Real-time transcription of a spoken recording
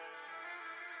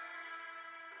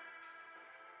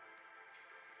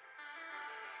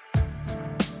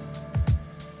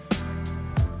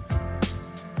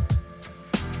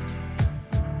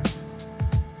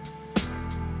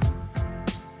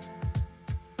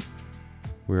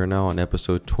We are now on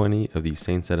episode 20 of the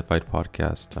Saints Edified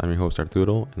podcast. I'm your host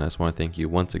Arturo, and I just want to thank you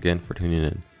once again for tuning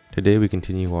in. Today we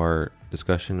continue our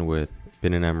discussion with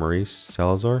Ben and Anne-Marie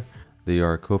Salazar. They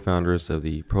are co-founders of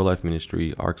the pro-life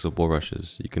ministry Arcs of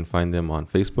Bulrushes. You can find them on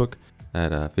Facebook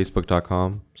at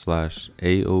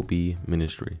facebook.com/AOB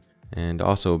ministry. And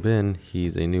also Ben,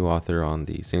 he's a new author on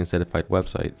the Saints Edified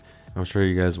website. I'm sure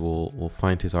you guys will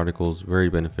find his articles very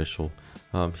beneficial.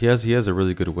 He has a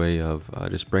really good way of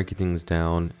just breaking things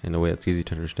down in a way that's easy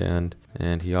to understand,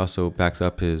 and he also backs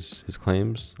up his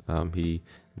claims. He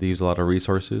leaves a lot of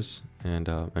resources and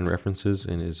references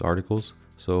in his articles,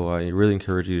 so I really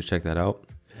encourage you to check that out.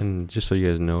 And just so you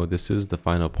guys know, this is the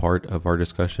final part of our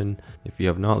discussion. If you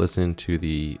have not listened to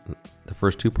the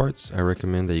first two parts, I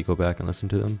recommend that you go back and listen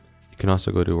to them. You can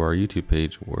also go to our YouTube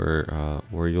page where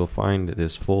you'll find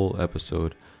this full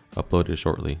episode uploaded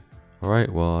shortly. All right,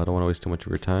 well, I don't want to waste too much of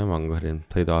your time. I'm going to go ahead and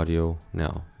play the audio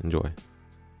now. Enjoy.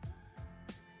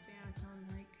 Expand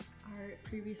on our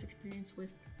previous experience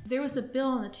with. There was a bill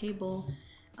on the table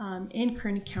in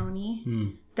Kearney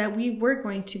County that we were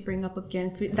going to bring up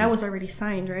again. That was already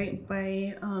signed, right,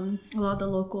 by a lot of the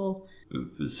local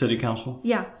city council.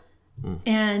 Yeah,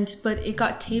 but it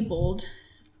got tabled.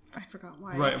 I forgot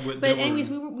why. Right, but anyways,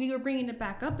 we were bringing it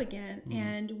back up again,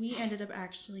 and we ended up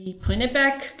actually putting it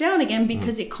back down again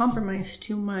because it compromised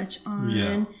too much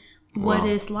on what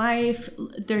is life,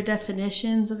 their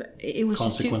definitions of it was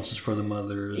consequences for the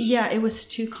mothers. Yeah, it was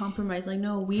too compromised. Like,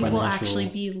 no, we will actually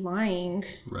be lying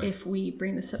if we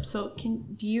bring this up. So,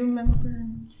 do you remember?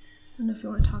 I don't know if you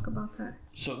want to talk about that.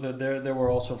 So there were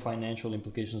also financial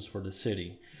implications for the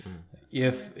city.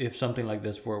 If something like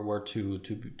this were to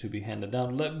be handed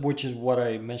down, which is what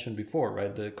I mentioned before,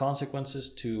 right? The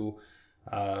consequences to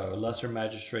lesser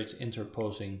magistrates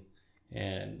interposing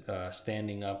and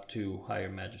standing up to higher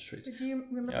magistrates. But do you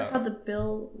remember how the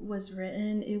bill was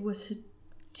written? It was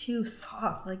too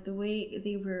soft, like the way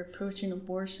they were approaching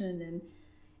abortion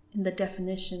and the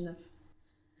definition of.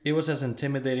 It was as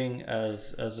intimidating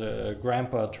as a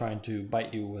grandpa trying to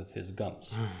bite you with his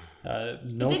gums. No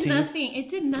it did teeth. Nothing. It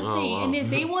did nothing. Oh, wow. And if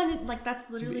they wanted, that's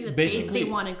literally the base they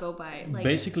want to go by.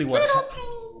 Basically, what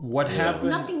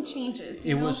happened? Nothing changes.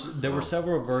 There were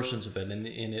several versions of it, and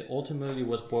it ultimately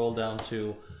was boiled down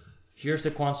to here's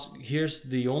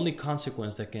the only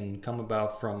consequence that can come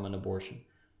about from an abortion.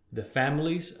 The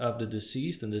families of the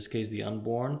deceased, in this case the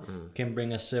unborn, can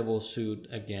bring a civil suit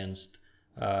against.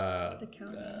 The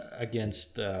county.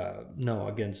 Against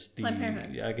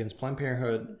Planned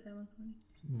Parenthood.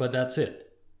 But that's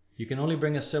it. You can only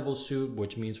bring a civil suit,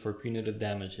 which means for punitive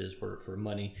damages, for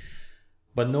money,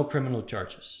 but no criminal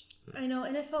charges. I know,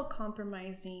 and it felt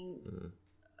compromising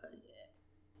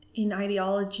in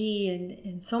ideology and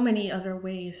in so many other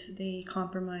ways. They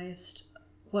compromised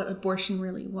what abortion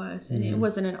really was, and it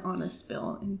wasn't an honest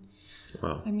bill. And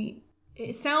wow. I mean,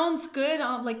 it sounds good.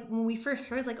 Like when we first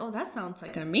heard, it's like, oh, that sounds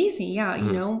like amazing. Yeah,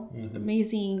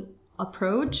 amazing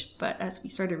approach. But as we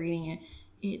started reading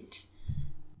it.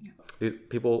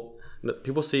 People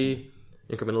see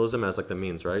incrementalism as like the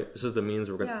means, right? This is the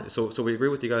means we're going. Yeah. So we agree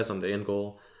with you guys on the end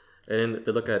goal, and then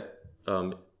they look at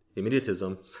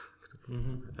immediatism.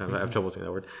 I have trouble saying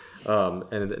that word.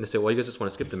 And they say, well, you guys just want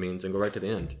to skip the means and go right to the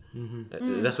end.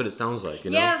 That's what it sounds like,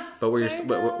 you know. Yeah. But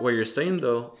what you're saying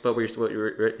though,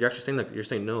 you're actually saying, like, you're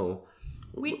saying no.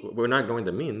 We're not going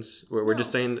the means. We're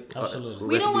just saying absolutely.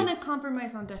 We don't want to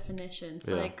compromise on definitions.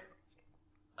 Yeah. Like,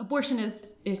 abortion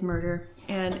is murder,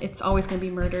 and it's always going to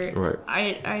be murder.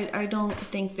 Right. I don't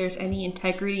think there's any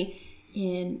integrity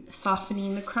in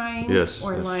softening the crime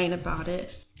or lying about it.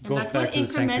 And goes back to the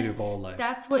sanctity of all life.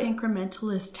 That's what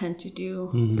incrementalists tend to do,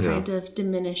 kind of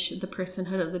diminish the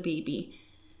personhood of the baby.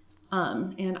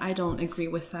 And I don't agree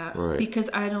with that because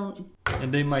I don't.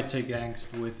 And they might take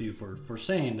angst with you for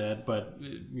saying that, but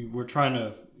we're trying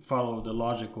to follow the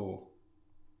logical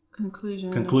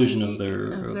conclusion of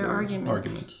their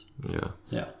arguments.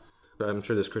 Yeah. I'm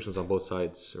sure there's Christians on both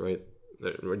sides, right?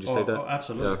 Would you say that? Oh,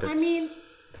 absolutely. Yeah, okay. I mean,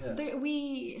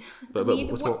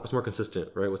 what's more consistent,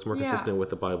 right? What's more consistent with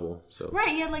the Bible? So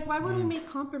right, yeah. Like, why would we make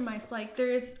compromise? Like,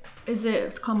 it's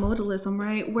called modalism,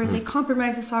 right? Where they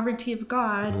compromise the sovereignty of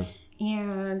God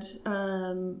and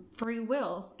free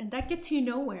will, and that gets you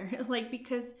nowhere. Like,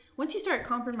 because once you start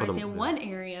compromising in one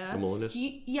area, Molinists.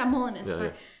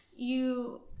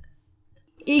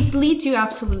 It leads you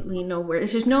absolutely nowhere.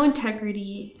 There's just no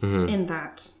integrity in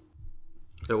that.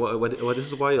 This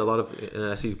is why a lot of, and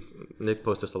I see Nick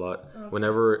post this a lot,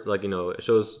 whenever, like, it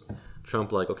shows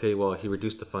Trump, like, okay, well, he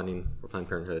reduced the funding for Planned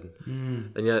Parenthood.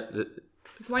 And yet,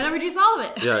 Why not reduce all of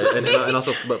it? Yeah, and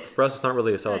also, but for us, it's not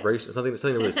really a celebration. It's something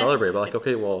to really celebrate. But like,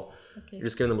 okay, well, you're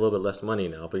just giving them a little bit less money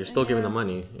now, but you're still giving them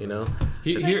money, you know.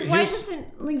 Why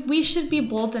doesn't we should be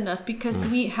bold enough because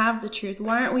we have the truth?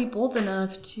 Why aren't we bold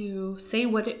enough to say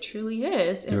what it truly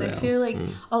is? And I feel like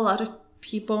a lot of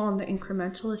people on the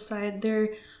incrementalist side,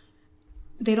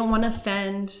 they don't want to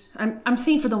offend. I'm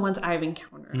saying for the ones I've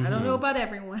encountered. I don't know about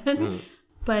everyone.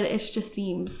 But it just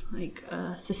seems like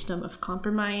a system of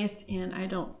compromise, and I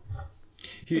don't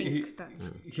think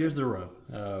that's... Here's the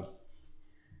rub.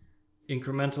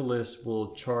 Incrementalists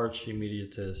will charge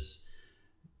immediatists.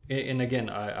 And again,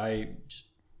 I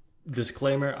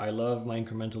disclaimer, I love my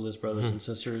incrementalist brothers and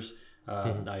sisters.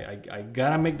 I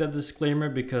gotta make that disclaimer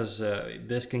because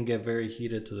this can get very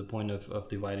heated to the point of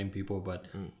dividing people. But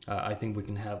I think we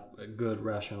can have a good,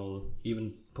 rational,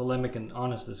 even polemic and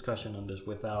honest discussion on this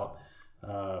without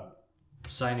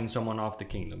signing someone off the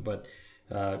kingdom. But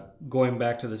going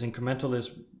back to this,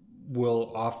 incrementalists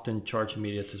will often charge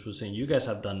immediatists with saying, you guys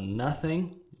have done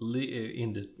nothing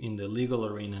in the legal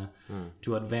arena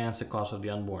to advance the cause of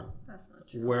the unborn. That's not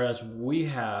true. Whereas we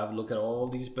have, look at all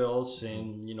these bills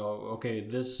saying, okay,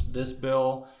 this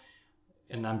bill,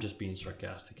 and I'm just being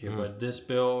sarcastic here, but this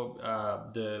bill,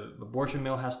 the abortion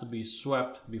mill has to be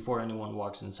swept before anyone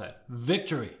walks inside.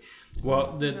 Victory.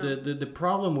 Well, the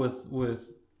problem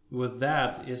with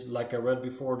that is, like I read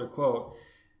before the quote,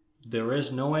 there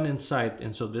is no end in sight,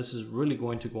 and so this is really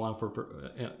going to go on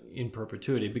in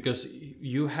perpetuity, because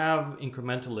you have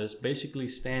incrementalists basically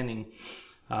standing.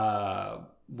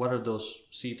 What are those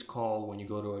seats called when you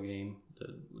go to a game?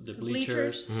 The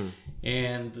bleachers.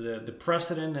 And the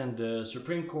president and the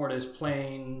Supreme Court is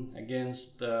playing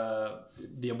against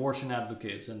the abortion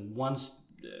advocates, and once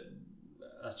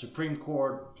a Supreme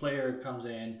Court player comes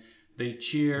in, they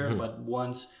cheer, but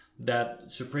once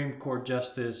that Supreme Court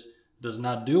justice does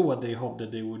not do what they hope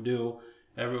that they would do,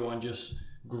 everyone just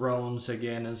groans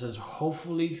again and says,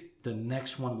 hopefully the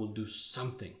next one will do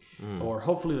something, or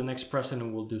hopefully the next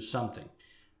president will do something.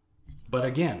 But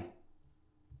again,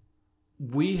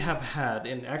 we have had,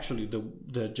 and actually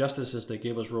the justices that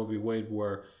gave us Roe v. Wade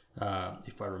were,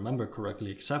 if I remember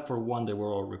correctly, except for one, they were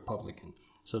all Republican.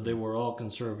 So they were all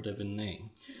conservative in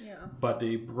name. Yeah. But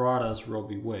they brought us Roe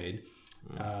v. Wade.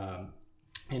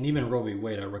 And even Roe v.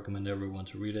 Wade, I recommend everyone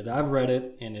to read it. I've read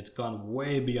it, and it's gone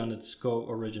way beyond its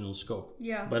original scope.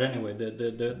 Yeah. But anyway,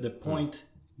 the point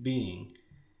being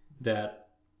that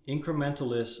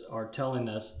incrementalists are telling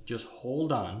us, just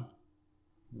hold on,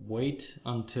 wait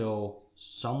until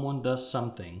someone does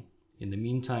something. In the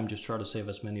meantime, just try to save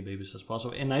as many babies as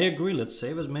possible. And I agree, let's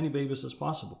save as many babies as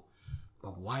possible.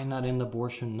 But why not end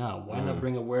abortion now? Why not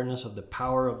bring awareness of the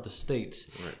power of the states?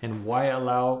 Right. And why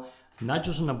allow not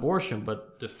just an abortion,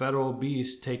 but the federal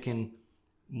bees taking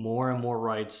more and more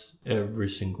rights every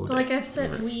single day? Like I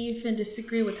said, we even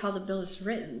disagree with how the bill is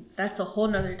written. That's a whole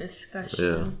nother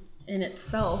discussion in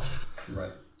itself.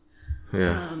 Right.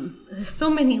 Yeah. There's so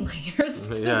many layers.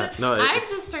 I've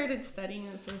just started studying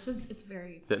it, so it's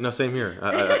very. No, same here.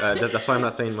 That's why I'm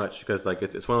not saying much, because like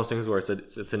it's one of those things where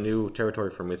it's a new territory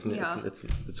for me.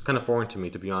 It's kind of foreign to me,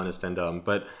 to be honest. And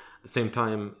but at the same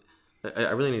time,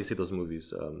 I really need to see those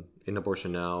movies, In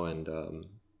Abortion Now and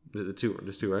there's two,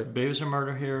 right? Babies are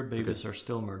murder here. Babies are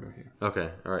still murder here. Okay,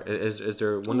 all right. Is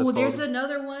there one that's called? There's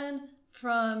another one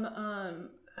from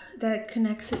that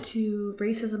connects it to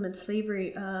racism and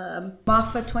slavery.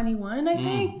 MAFA 21, I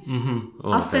think.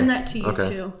 I'll send that to you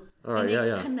too. All right,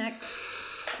 and it connects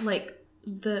like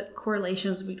the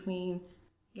correlations between.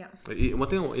 One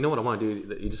thing, you know what I want to do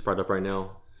that you just brought up right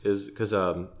now is because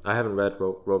I haven't read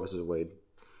Roe versus Wade.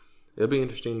 It'll be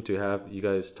interesting to have you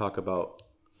guys talk about,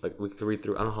 like, we could read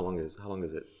through. I don't know how long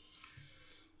is it.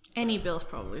 Any bill's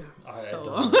probably so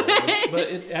long. But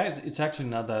it's actually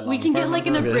not that long. We can get like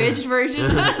an abridged version.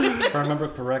 If I remember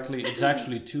correctly, it's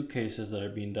actually 2 cases that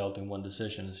are being dealt in one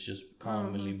decision. It's just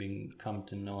commonly come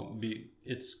to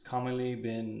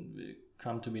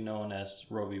be known as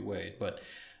Roe v. Wade. But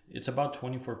it's about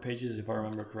 24 pages, if I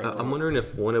remember correctly. I'm wondering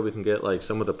if we can get like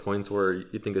some of the points where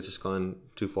you think it's just gone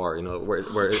too far. Where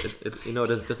it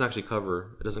doesn't actually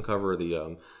cover. It doesn't cover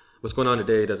the what's going on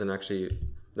today. Doesn't actually.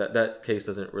 That case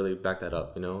doesn't really back that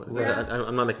up, Right.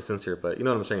 I'm not making sense here, but you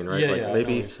know what I'm saying, right?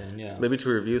 Maybe to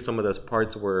review some of those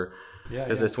parts where,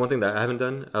 because it's one thing that I haven't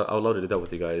done. I would love to do that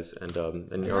with you guys, and or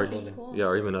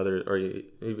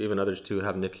even others too.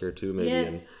 Have Nick here too,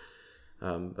 maybe.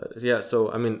 Yes.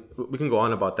 So I mean, we can go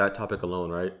on about that topic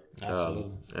alone, right?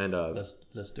 Absolutely. And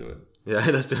let's do it. Yeah,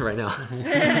 let's do it right now.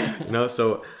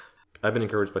 So I've been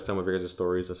encouraged by some of your guys'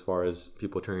 stories as far as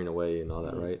people turning away and all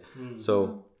that, right?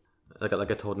 So.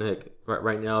 Like I told Nick,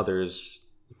 right now there's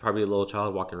probably a little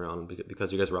child walking around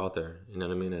because you guys were out there. You know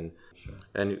what I mean? And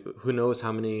and who knows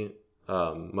how many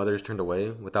mothers turned away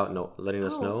without letting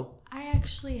us know. I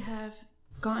actually have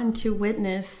gotten to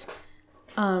witness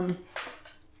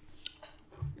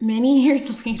many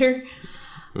years later.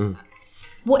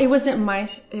 Well, it wasn't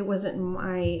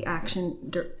my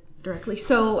action directly.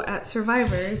 So at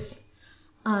Survivors,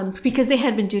 because they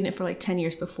had been doing it for like 10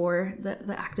 years before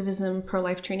the activism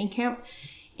pro-life training camp,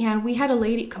 and we had a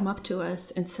lady come up to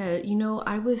us and said,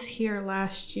 I was here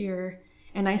last year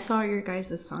and I saw your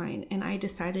guys' sign and I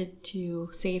decided to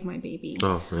save my baby.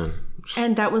 Oh man.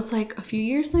 And that was like a few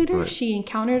years later. Right. She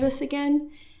encountered us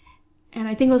again. And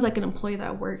I think it was like an employee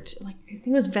that worked, like I think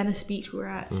it was Venice Beach we were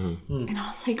at. Mm-hmm. And I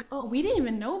was like, oh, we didn't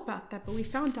even know about that, but we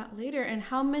found out later. And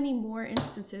how many more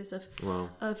instances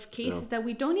of cases that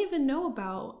we don't even know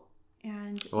about.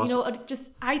 And,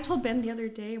 I told Ben the other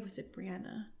day, was it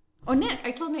Brianna? Oh, Nick.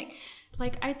 I told Nick,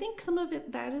 like, I think some of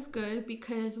it, that is good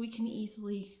because we can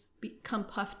easily become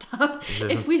puffed up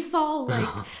if we saw like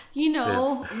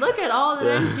look at all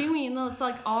that I'm doing. It's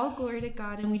like all glory to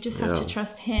God, and we just have to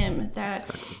trust him that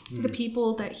the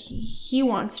people that he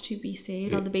wants to be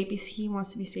saved, all the babies he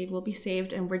wants to be saved will be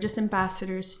saved, and we're just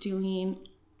ambassadors doing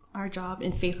our job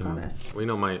in faithfulness.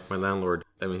 Well, my landlord,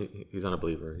 I mean, he's not a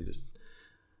believer. He just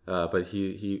but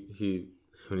he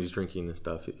when he's drinking and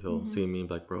stuff, he'll see me and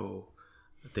be like, bro,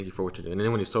 thank you for what you're doing. And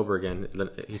then when he's sober again,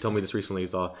 he told me this recently.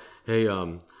 He's all, hey,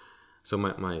 so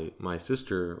my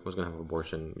sister was gonna have an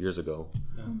abortion years ago,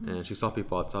 and she saw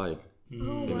people outside,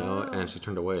 and she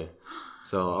turned away.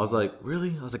 So I was like,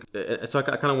 really? I was like, so I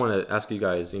kind of want to ask you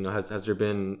guys, has there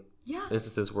been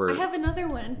instances where I have another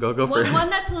one. Go for it. One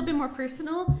that's a little bit more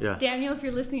personal. Yeah. Daniel, if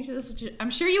you're listening to this, which I'm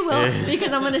sure you will,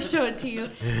 because I'm gonna show it to you.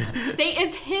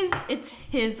 It's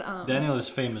his. Daniel is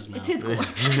famous now. It's his.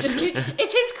 Just kidding.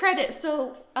 It's his credit.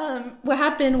 So what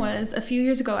happened was a few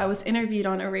years ago, I was interviewed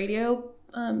on a radio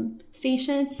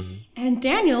station, and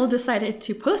Daniel decided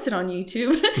to post it on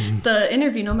YouTube. The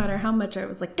interview, no matter how much I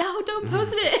was like, no, don't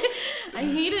post it. I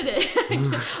hated it.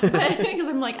 But because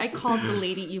I'm like, I called the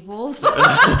lady evil. So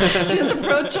she was a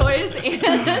pro-choice, and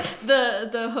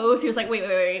the host, he was like, wait,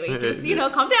 just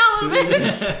calm down a little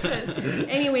bit.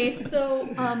 Anyway,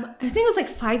 so I think it was like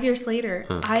 5 years later,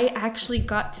 I actually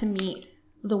got to meet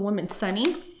the woman,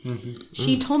 Sunny.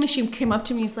 She told me, she came up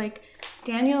to me, she's like,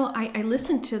 Daniel, I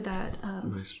listened to that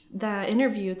that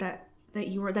interview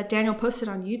that Daniel posted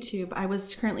on YouTube. I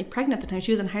was currently pregnant at the time.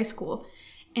 She was in high school,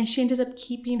 and she ended up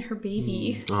keeping her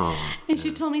baby. And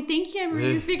she told me, "Thank you,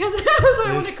 Maurice," because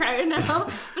I want to cry right now.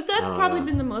 But that's probably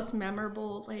been the most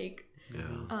memorable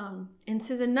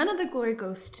incident. None of the glory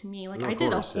goes to me. Like, I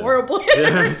did a horrible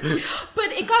interview,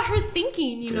 but it got her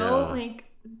thinking. Like,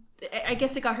 I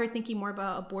guess it got her thinking more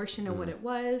about abortion and what it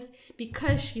was,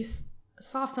 because she's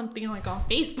saw something like on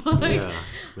Facebook.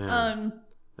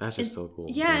 That's just so cool.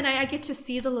 And I get to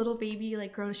see the little baby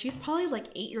like grow. She's probably like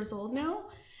 8 years old now,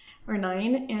 or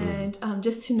 9, and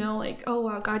just to know like, oh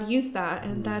wow, God used that,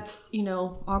 and that's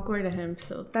all glory to him.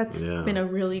 So that's been a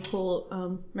really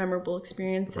cool memorable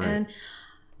experience. Right.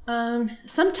 And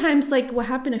sometimes, like what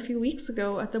happened a few weeks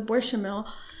ago at the abortion mill,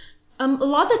 a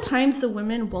lot of the times the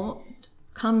women won't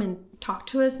come and talk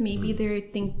to us. Maybe they're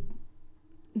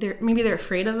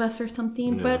afraid of us or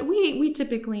something, but we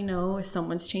typically know if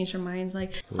someone's changed their minds.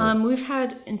 Like we've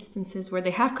had instances where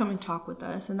they have come and talk with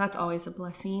us, and that's always a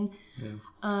blessing.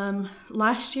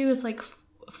 Last year was like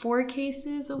 4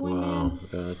 cases of women.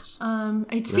 Wow.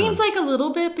 It seems like a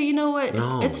little bit, but you know what?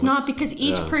 It's not, because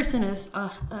each person is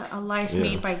a life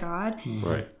made by God.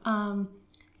 Right.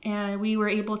 And we were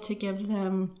able to give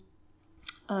them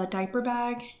a diaper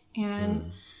bag,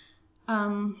 and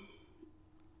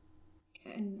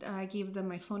and I gave them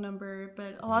my phone number,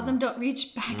 but a lot of them don't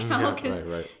reach back out because,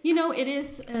 it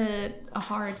is a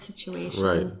hard situation.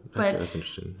 Right. That's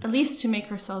interesting. At least to make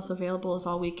ourselves available is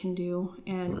all we can do.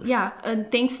 And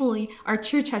and thankfully our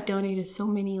church had donated so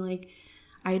many like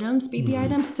items, baby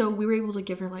items. So we were able to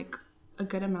give her like a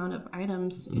good amount of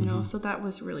items, so that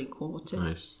was really cool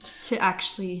to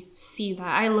actually see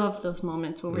that. I love those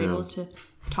moments where we're able to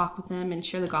talk with them and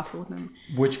share the gospel with them.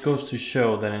 Which goes to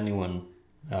show that anyone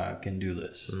can do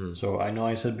this. So I know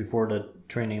I said before that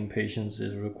training patience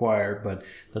is required, but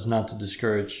that's not to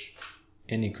discourage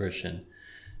any Christian.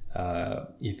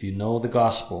 If you know the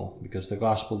gospel, because the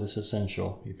gospel is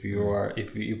essential.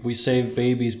 If we save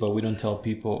babies but we don't tell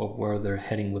people of where they're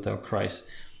heading without Christ,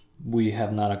 we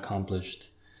have not accomplished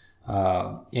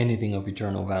anything of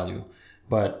eternal value.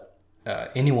 But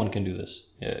anyone can do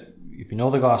this. If you know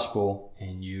the gospel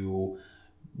and you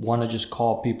want to just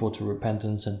call people to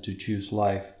repentance and to choose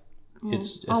life,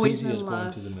 It's as easy as going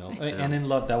to the mill. And in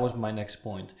love, that was my next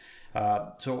point.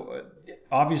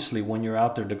 Obviously, when you're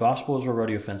out there, the gospel is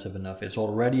already offensive enough. It's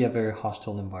already a very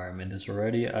hostile environment. It's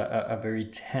already a very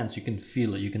tense. You can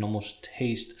feel it. You can almost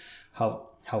taste how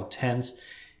tense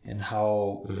and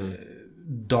how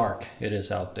dark it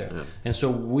is out there. Yeah. And so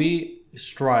we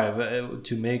strive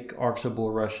to make Arcs of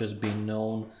Bulrushes be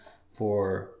known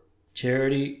for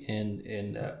charity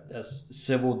and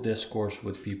civil discourse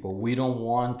with people. We don't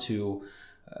want to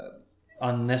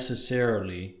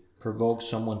unnecessarily provoke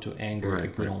someone to anger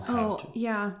if we don't have to.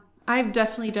 Yeah. I've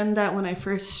definitely done that when I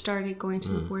first started going to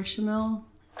the abortion mill,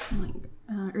 like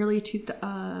early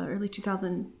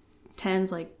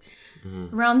 2010s, like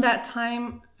around that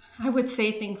time. I would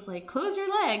say things like "close your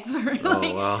legs" or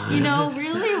really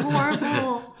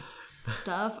horrible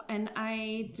stuff, and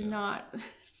I did not.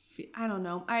 I don't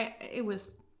know. It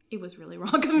was really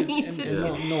wrong of me to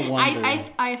do. No wonder.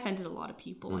 I offended a lot of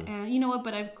people, and you know what?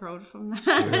 But I've grown from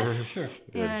that. Sure.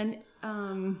 And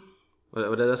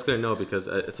But that's good to know, because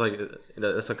it's like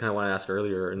that's what kind of what I asked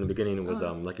earlier in the beginning was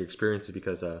like your experiences,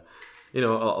 because a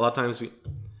lot of times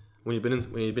when you've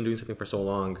been doing something for so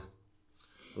long,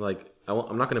 like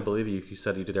I'm not going to believe you if you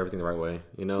said you did everything the right way,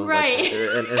 right?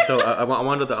 Like, and so I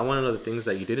want to know the things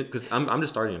that you didn't, because I'm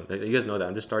just starting. You guys know that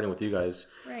I'm just starting with you guys,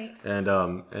 right?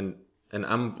 And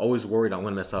I'm always worried I'm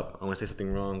going to mess up. I'm going to say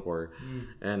something wrong,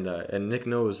 and Nick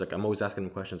knows, like, I'm always asking him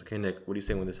questions. Okay, Nick, what do you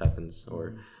say when this happens?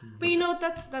 But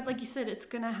that's like you said, it's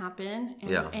going to happen.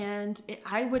 And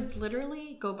I would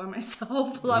literally go by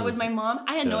myself with my mom.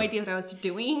 I had no idea what I was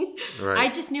doing. Right. I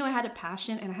just knew I had a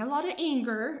passion, and I had a lot of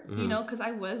anger, because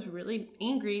I was really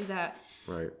angry that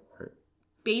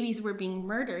babies were being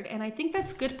murdered. And I think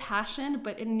that's good passion,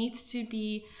 but it needs to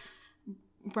be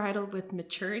bridled with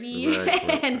maturity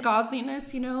and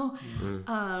godliness, and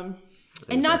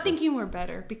not thinking we're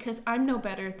better, because I'm no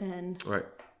better than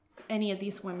any of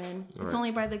these women. It's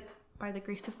only by the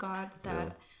grace of God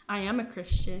that I am a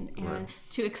Christian, and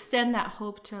to extend that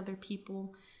hope to other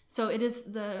people. So it is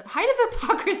the height of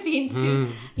hypocrisy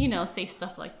to say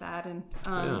stuff like that. And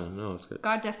it's good.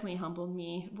 God definitely humbled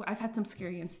me. I've had some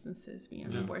scary instances being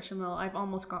in an abortion mill. I've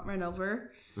almost got run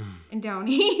over in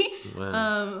Downey.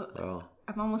 Wow.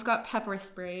 I've almost got pepper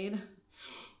sprayed.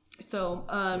 So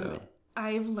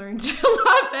I've learned a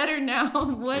lot better now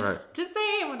what to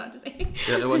say and what not to say.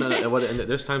 And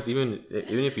there's times even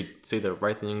if you say the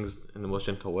right things in the most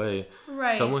gentle way,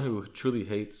 someone who truly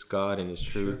hates God and His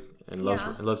truth and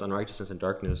loves unrighteousness and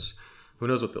darkness, who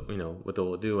knows what they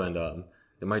will do, and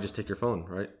it might just take your phone,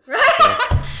 right?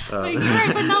 But you're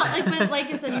right, but not like, but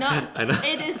like it's enough. I know.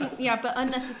 It isn't, but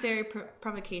unnecessary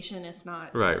provocation is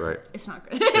not. Right. It's not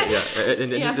good.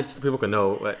 And just so people can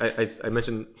know, I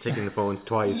mentioned taking the phone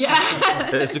twice. Yeah.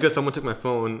 It's because someone took my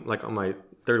phone like on my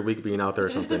third week being out there or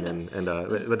something,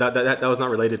 but that was not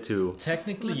related to.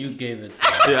 Technically, you gave it.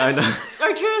 Yeah, I know.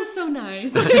 Arturo is so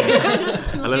nice.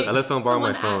 I let someone borrow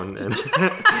my phone.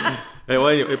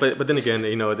 Anyway, but then again,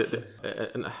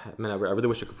 man, I really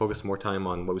wish I could focus more time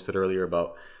on what we said earlier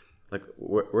about, like,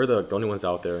 we're the only ones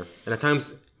out there, and at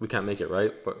times we can't make it,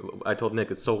 right? But I told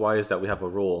Nick it's so wise that we have a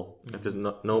rule. If there's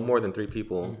no more than 3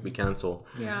 people, we cancel.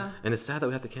 Yeah. And it's sad that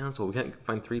we have to cancel. We can't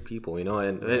find 3 people,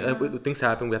 and things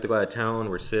happen. We have to go out of town.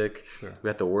 We're sick. Sure. We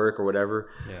have to work or whatever.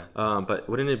 Yeah. But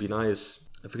wouldn't it be nice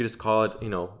if we could just call it,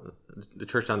 the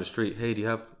church down the street? Hey, do you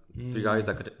have 3 guys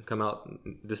that could come out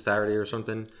this Saturday or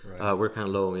something? Right. We're kind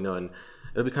of low, and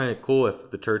it'd be kind of cool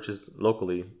if the churches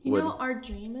locally our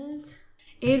dream is,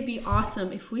 it'd be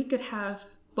awesome if we could have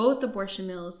both abortion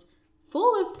mills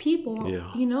full of people,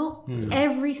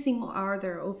 every single hour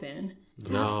they're open,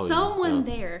 to have someone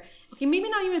there. Okay, maybe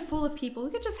not even full of people. We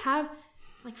could just have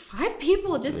like 5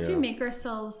 people just to make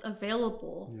ourselves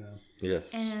available. Yeah.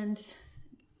 Yes. And,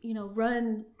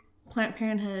 run Planned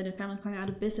Parenthood and Family Planning out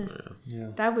of business. Yeah.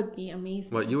 That would be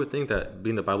amazing. Well, you would think that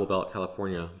being the Bible Belt,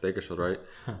 California, Bakersfield, right?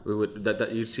 We would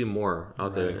that you'd see more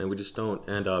out there, and we just don't.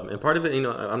 And part of it,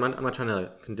 I'm not trying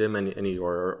to condemn any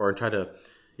or try to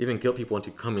even guilt people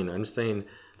into coming. I'm just saying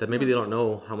that maybe they don't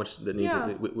know how much the need.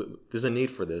 There's a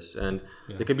need for this, and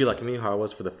it could be like me, how I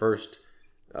was for the first,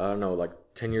 I don't know, like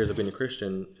 10 years of being a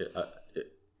Christian.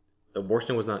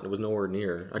 Abortion was nowhere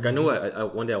near. Like, I knew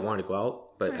one day I wanted to go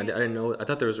out, but I didn't know. I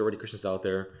thought there was already Christians out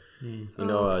there,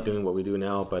 doing what we do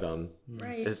now. But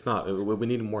it's not. We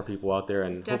need more people out there,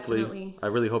 and hopefully, I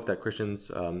really hope that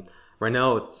Christians. Right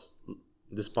now,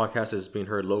 this podcast is being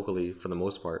heard locally for the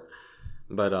most part,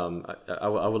 but I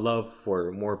would love for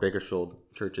more Bakersfield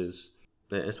churches,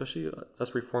 especially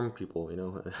us Reformed people.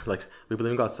 Like, we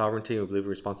believe in God's sovereignty, we believe in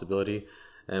responsibility.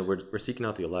 and we're seeking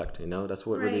out the elect. That's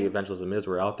what really evangelism is.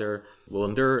 We're out there. We'll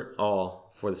endure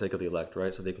all for the sake of the elect,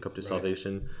 right? So they can come to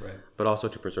salvation, but also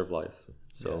to preserve life.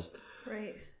 So,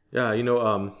 yeah, do you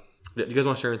guys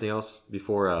want to share anything else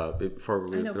before we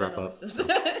wrap up?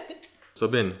 So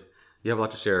Ben, you have a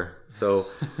lot to share. So,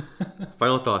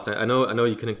 final thoughts. I know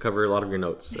you couldn't cover a lot of your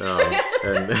notes.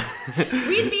 And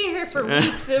we'd be here for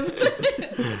weeks.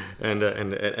 And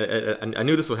I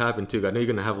knew this would happen too. I knew you're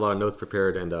gonna have a lot of notes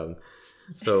prepared, and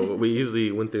so we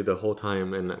usually went through the whole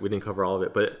time, and we didn't cover all of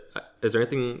it. But is there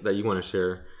anything that you want to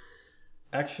share?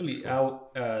 Actually,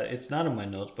 it's not in my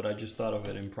notes, but I just thought of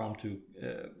it impromptu.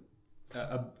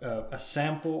 A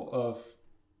sample of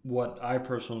what I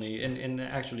personally, and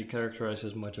actually characterize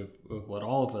as much of what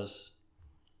all of us,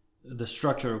 the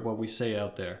structure of what we say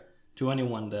out there to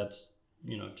anyone that's,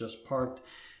 just parked,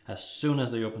 as soon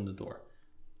as they open the door.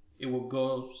 It will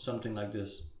go something like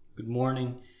this. Good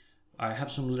morning. I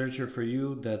have some literature for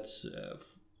you that's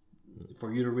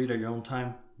for you to read at your own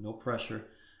time. No pressure.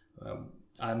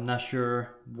 I'm not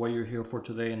sure what you're here for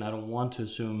today, and I don't want to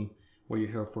assume what you're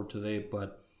here for today,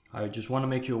 but I just want to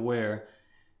make you aware.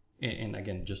 And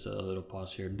again, just a little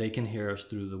pause here. They can hear us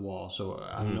through the wall. So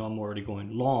I know I'm already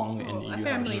going long, and you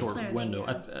have a short window.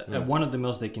 At one of the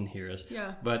mills, they can hear us.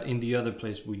 Yeah. But in the other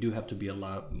place, we do have to be a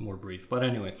lot more brief. But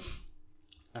anyway,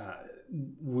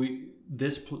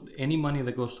 any money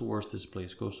that goes towards this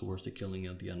place goes towards the killing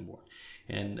of the unborn.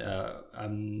 And I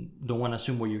don't want to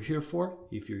assume what you're here for.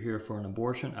 If you're here for an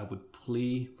abortion, I would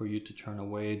plea for you to turn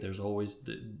away. There's always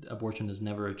abortion is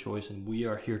never a choice, and we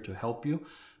are here to help you.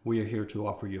 We are here to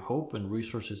offer you hope and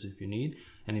resources if you need.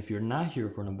 And if you're not here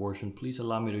for an abortion, please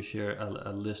allow me to share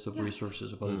a list of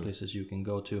resources of other places you can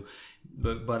go to.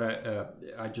 But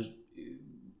I just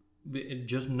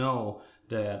know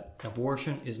that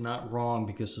abortion is not wrong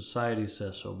because society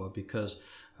says so, but because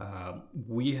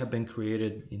we have been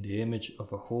created in the image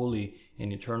of a holy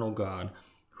and eternal God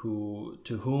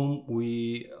to whom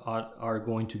we are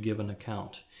going to give an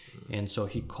account. And so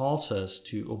he calls us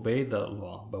to obey that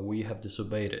law, but we have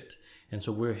disobeyed it. And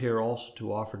so we're here also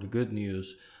to offer the good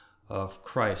news of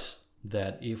Christ,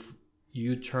 that if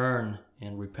you turn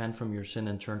and repent from your sin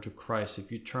and turn to Christ,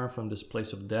 if you turn from this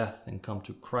place of death and come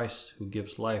to Christ who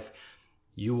gives life,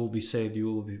 you will be saved,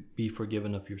 you will be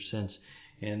forgiven of your sins.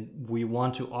 And we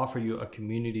want to offer you a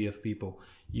community of people.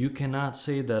 You cannot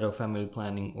say that of family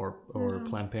planning or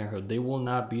Planned Parenthood. They will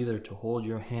not be there to hold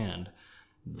your hand.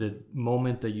 The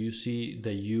moment that you see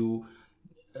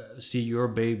your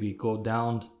baby go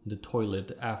down the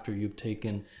toilet after you've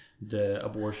taken the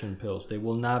abortion pills, they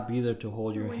will not be there to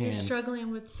hold your hand. When you're struggling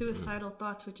with suicidal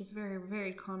thoughts, which is very,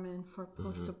 very common for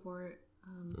post-abortive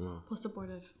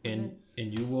women.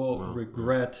 And you will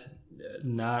regret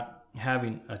not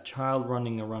having a child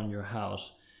running around your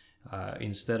house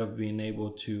instead of being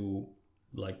able to,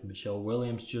 like Michelle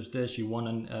Williams just did. She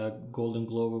won a Golden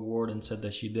Globe Award and said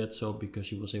that she did so because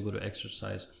she was able to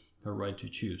exercise her right to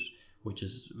choose, which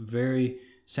is a very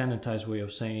sanitized way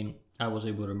of saying I was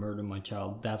able to murder my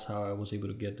child. That's how I was able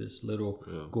to get this little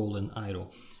golden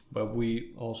idol. But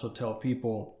we also tell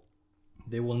people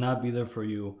they will not be there for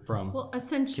you from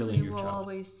essentially killing your we'll child.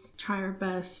 always try our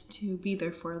best to be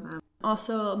there for them.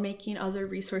 Also making other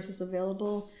resources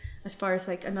available as far as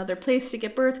like another place to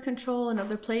get birth control,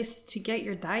 another place to get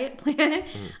your diet plan.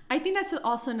 I think that's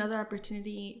also another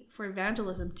opportunity for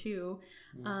evangelism too,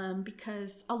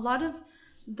 because a lot of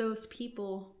those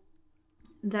people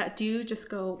that do just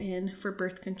go in for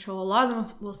birth control, a lot of them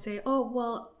will say,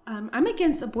 I'm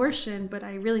against abortion, but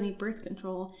I really need birth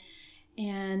control.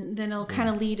 And then it'll kind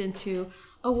of lead into,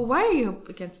 why are you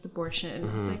against abortion?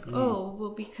 It's like,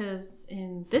 because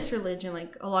in this religion,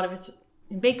 like a lot of it's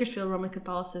in Bakersfield, Roman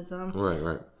Catholicism,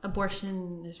 right,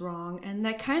 abortion is wrong. And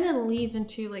that kind of leads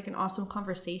into like an awesome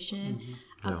conversation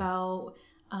about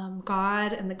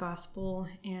God and the gospel.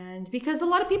 And because a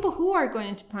lot of people who are going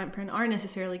into Planned Parenthood aren't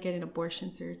necessarily getting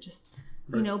abortions, they're just,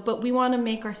 but we want to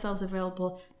make ourselves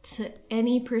available to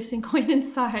any person going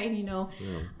inside,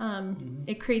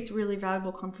 It creates really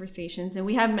valuable conversations. And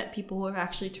we have met people who have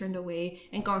actually turned away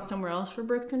and gone somewhere else for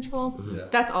birth control.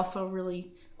 That's also a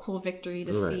really cool victory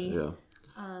to see.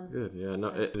 Good. Yeah. No,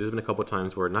 there's been a couple of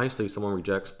times where nicely someone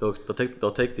rejects. They'll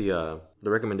take the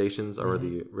recommendations or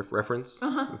the reference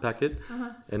packet,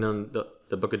 and then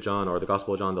the Book of John or the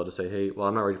Gospel of John, they'll just say, "Hey, well,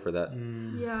 I'm not ready for that."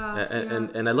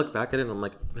 And I look back at it and I'm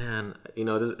like, man,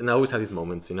 and I always have these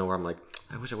moments, where I'm like,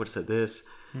 I wish I would have said this,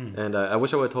 and I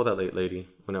wish I would have told that lady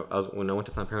when I went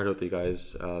to Planned Parenthood with you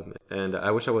guys, and I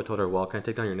wish I would have told her, well, can I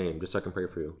take down your name just so I can pray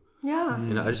for you? Yeah.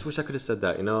 I just wish I could have said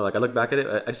that. Like I look back at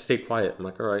it, I just stayed quiet. I'm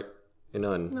like, all right. and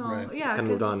kind of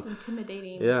moved on. It's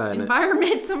intimidating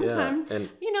environment sometimes. Yeah,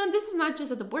 and this is not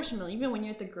just at the abortion mill. Even when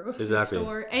you're at the grocery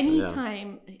store,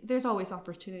 anytime, there's always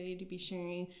opportunity to be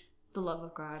sharing the love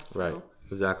of God. So. Right,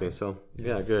 exactly. So,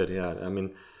 good. Yeah, I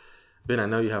mean, Ben, I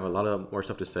know you have a lot of more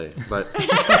stuff to say, but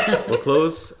we'll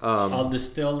close. I'll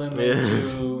distill them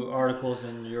into articles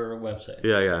in your website.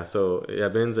 Yeah. So,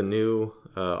 Ben's a new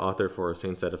author for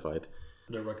Saints Edified.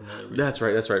 The recommended resources.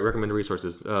 That's right. Recommended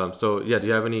resources. Do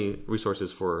you have any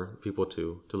resources for people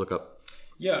to look up?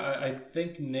 Yeah, I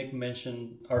think Nick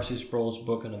mentioned R.C. Sproul's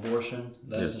book on abortion.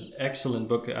 That is an excellent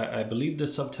book. I believe the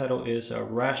subtitle is A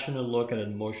Rational Look at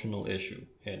an Emotional Issue.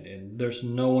 And there's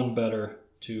no one better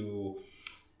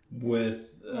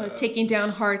with taking down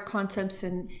hard concepts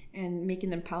and making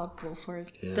them palatable for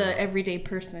the everyday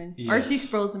person. Yes. R.C.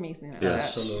 Sproul's amazing at that.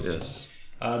 Absolutely. Yes.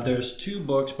 There's 2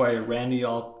 books by Randy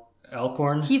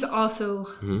Alcorn. He's also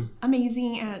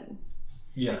amazing at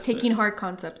taking hard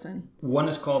concepts in. One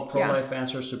is called Pro-Life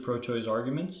Answers to Pro-Choice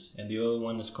Arguments, and the other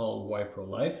one is called Why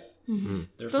Pro-Life. Mm-hmm.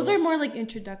 Those are more like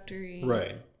introductory.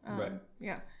 Right.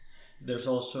 Yeah. There's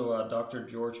also Dr.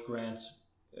 George Grant's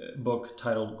book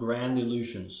titled Grand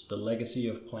Illusions, The Legacy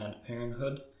of Planned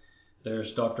Parenthood.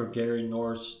 There's Dr. Gary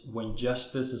North's When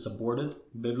Justice is Aborted,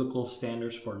 Biblical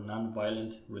Standards for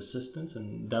Nonviolent Resistance,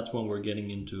 and that's when we're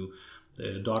getting into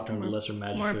the Doctrine of the Lesser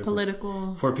Magistrate. More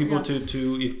political. For people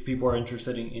to if people are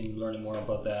interested in learning more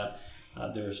about that,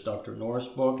 there's Dr. North's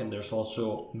book, and there's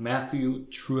also Matthew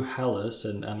Trewhellas,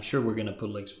 and I'm sure we're going to put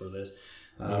links for this,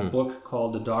 book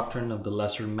called The Doctrine of the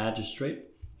Lesser Magistrate,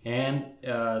 and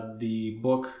the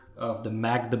book of the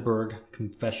Magdeburg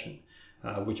Confession,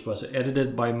 which was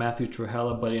edited by Matthew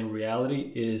Trewhella, but in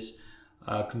reality is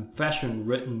a confession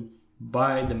written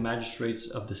by the magistrates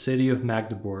of the city of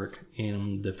Magdeburg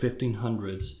in the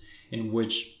 1500s, in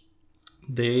which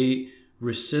they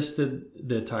resisted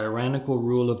the tyrannical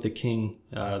rule of the king,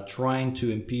 trying to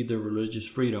impede their religious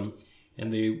freedom,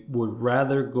 and they would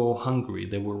rather go hungry.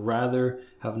 They would rather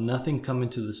have nothing come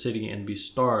into the city and be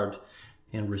starved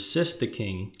and resist the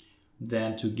king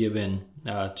than to give in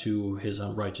to his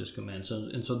unrighteous commands.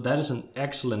 And so that is an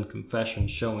excellent confession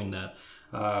showing that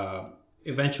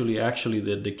eventually actually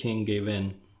the king gave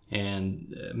in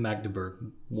and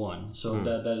Magdeburg won. So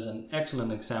that is an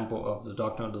excellent example of the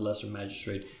Doctrine of the Lesser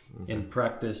Magistrate in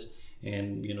practice.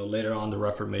 And later on the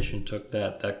Reformation took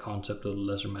that concept of the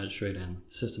Lesser Magistrate and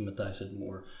systematized it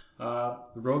more.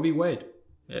 Roe v. Wade.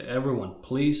 Everyone,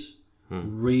 please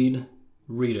read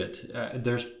it.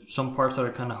 There's some parts that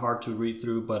are kind of hard to read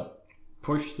through, but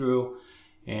push through,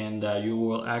 and it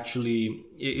will actually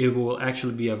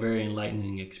be a very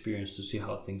enlightening experience to see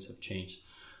how things have changed.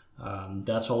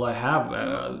 That's all I have.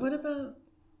 What about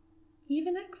Eve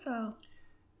in Exile?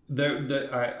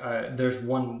 There's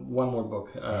one more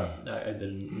book. I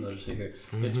didn't notice it here.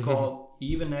 It's called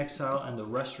Eve in Exile and the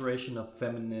Restoration of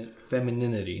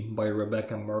Femininity by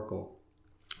Rebecca Merkel.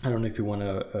 I don't know if you want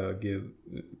to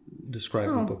describe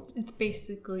the book. It's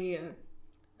basically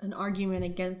an argument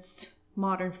against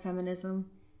modern feminism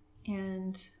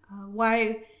and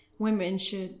why women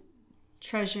should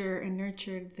treasure and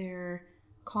nurture their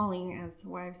calling as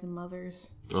wives and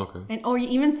mothers. Okay. Or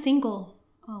even single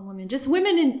women, just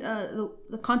women in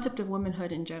the concept of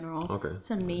womanhood in general. Okay. It's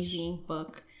an amazing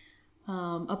book,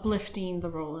 uplifting the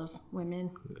role of women.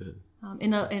 Good.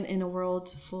 In a world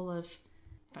full of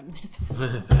feminism.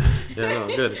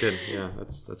 Good. Yeah,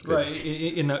 that's good. Right,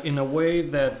 in a way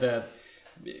that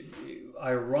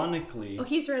ironically. Oh,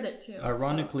 he's read it too.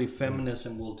 Ironically,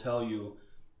 feminism will tell you,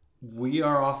 we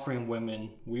are offering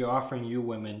you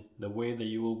women the way that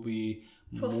you will be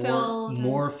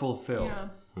more fulfilled.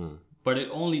 Yeah. But it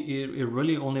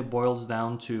really only boils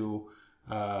down to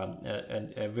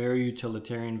a very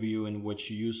utilitarian view in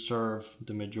which you serve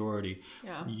the majority.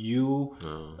 Yeah. You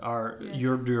are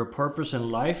your purpose in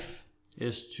life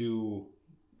is to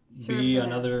be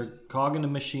another cog in the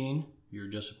machine. You're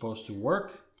just supposed to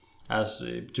work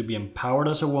to be empowered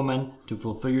as a woman to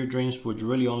fulfill your dreams, which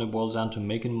really only boils down to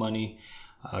making money,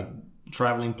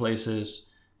 traveling places,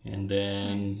 and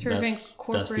then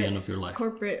that's the end of your life.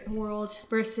 Corporate world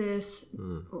versus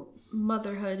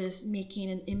motherhood is making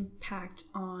an impact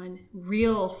on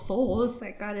real souls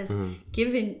that God has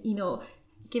given you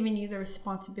the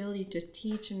responsibility to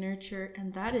teach and nurture,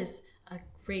 and that is a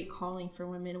great calling for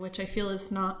women, which I feel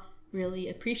is not really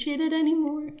appreciated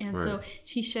anymore, and so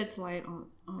she sheds light on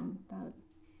that.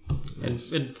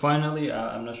 And finally,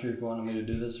 I'm not sure if you wanted me to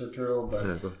do this, Arturo, but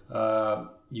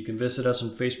you can visit us on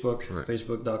Facebook,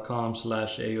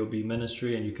 facebook.com/AOB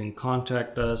Ministry, and you can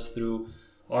contact us through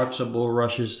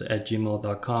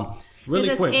artsofbullrushes@gmail.com.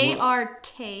 Really quick.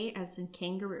 ARK as in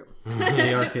kangaroo.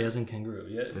 ARK as in kangaroo.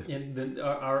 Yeah. And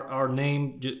our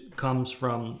name comes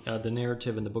from the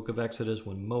narrative in the book of Exodus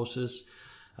when Moses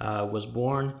was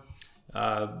born.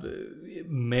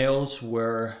 Males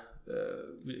were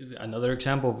another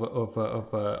example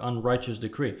of unrighteous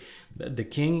decree. The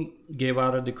king gave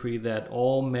out a decree that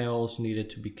all males needed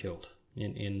to be killed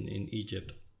in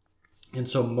Egypt. And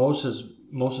so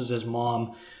Moses'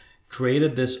 mom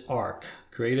created this ark,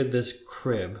 created this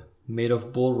crib made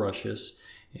of bulrushes,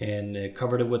 and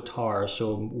covered it with tar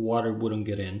so water wouldn't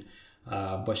get in.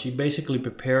 But she basically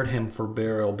prepared him for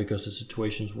burial because the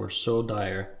situations were so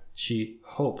dire. She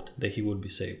hoped that he would be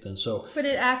saved, and so. But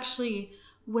it actually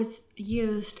was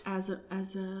used as a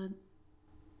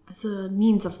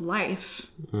means of life.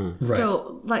 Right.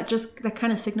 So like just that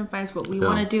kind of signifies what we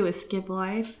want to do is give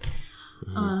life.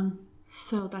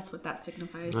 So that's what that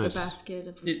signifies. Nice. The basket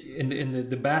of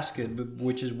the basket,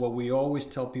 which is what we always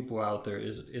tell people out there,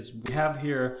 is we have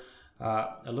here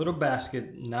a little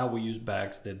basket. Now we use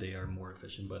bags that they are more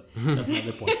efficient, but that's not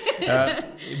the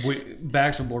point.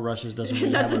 Bags of bulrushes doesn't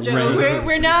really that's have a joke.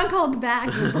 We're now called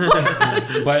bags of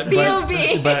bulrushes. but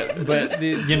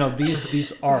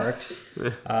these arks,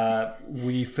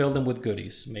 we fill them with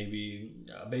goodies, maybe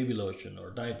baby lotion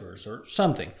or diapers or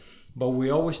something. But we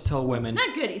always tell women...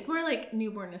 Not goodies, more like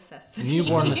newborn necessities.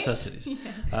 Newborn necessities.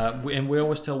 Yeah. And we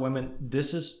always tell women,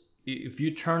 this is... If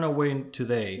you turn away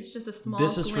today... It's just a small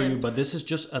This is glimpse. for you, but this is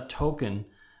just a token.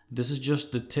 This is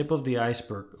just the tip of the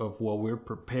iceberg of what we're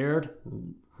prepared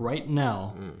right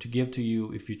now to give to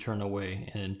you if you turn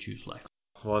away and choose life.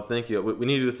 Well, thank you. We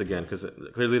need to do this again because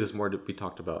clearly there's more to be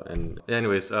talked about. And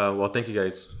anyways, well, thank you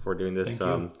guys for doing this.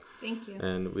 Thank you.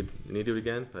 And we need to do it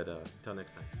again, but until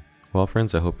next time. Well,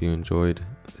 friends, I hope you enjoyed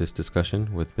this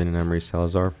discussion with Ben and Anne-Marie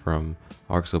Salazar from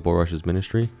Arks of Bulrushes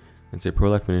Ministry. It's a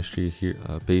pro-life ministry here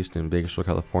based in Bakersfield,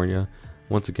 California.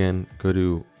 Once again, go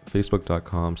to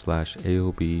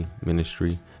facebook.com/AOB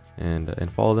ministry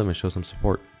and follow them and show some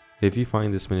support. If you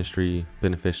find this ministry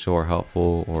beneficial or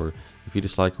helpful, or if you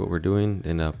dislike what we're doing,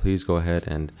 then please go ahead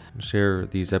and share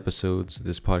these episodes,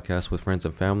 this podcast, with friends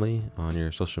and family on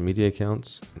your social media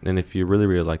accounts. And if you really,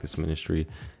 really like this ministry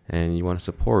and you want to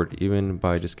support, even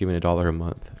by just giving $1 a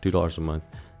month, $2 a month,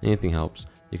 anything helps,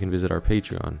 you can visit our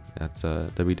Patreon. That's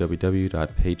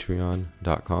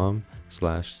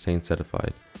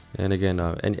www.patreon.com/saintsedified. And again,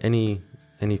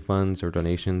 any funds or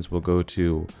donations will go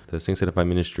to the Saints Edified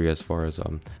ministry as far as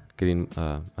getting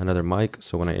another mic,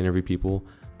 so when I interview people,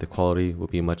 the quality will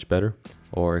be much better.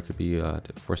 Or it could be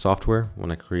for software.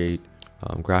 When I create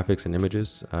graphics and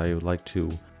images, I would like to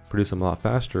produce them a lot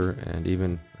faster and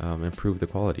even improve the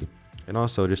quality. And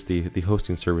also just the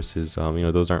hosting services,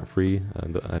 those aren't free.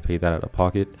 I pay that out of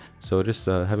pocket. So just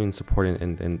having support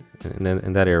in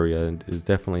that area is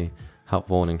definitely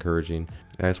helpful and encouraging.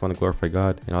 I just want to glorify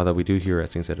God and all that we do here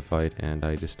at Saints Edified, and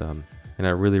I just and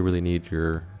I really, really need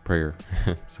your prayer.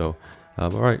 So, all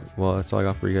right, well, that's all I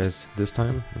got for you guys this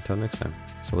time. Until next time,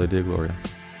 Soli Deo Gloria.